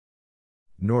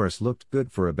Norris looked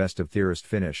good for a best-of-therest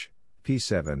finish,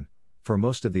 P7, for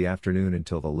most of the afternoon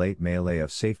until the late melee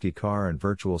of safety car and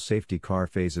virtual safety car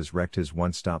phases wrecked his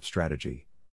one-stop strategy.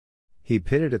 He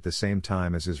pitted at the same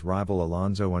time as his rival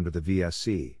Alonso under the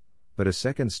VSC, but a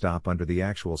second stop under the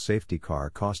actual safety car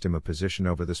cost him a position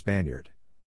over the Spaniard.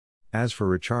 As for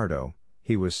Ricciardo,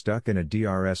 he was stuck in a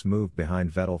DRS move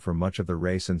behind Vettel for much of the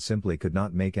race and simply could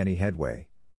not make any headway.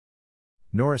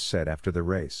 Norris said after the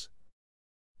race,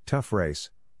 "Tough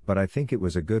race, but I think it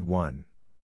was a good one.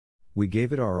 We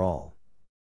gave it our all.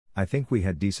 I think we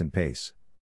had decent pace.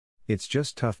 It's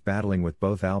just tough battling with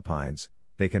both Alpines,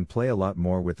 they can play a lot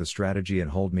more with the strategy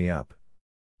and hold me up.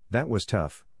 That was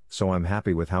tough, so I'm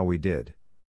happy with how we did.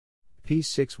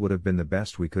 P6 would have been the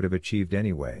best we could have achieved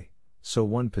anyway, so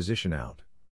one position out.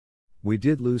 We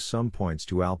did lose some points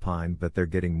to Alpine, but they're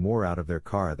getting more out of their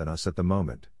car than us at the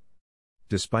moment.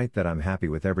 Despite that, I'm happy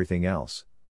with everything else.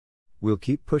 We'll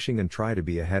keep pushing and try to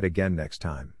be ahead again next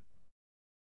time."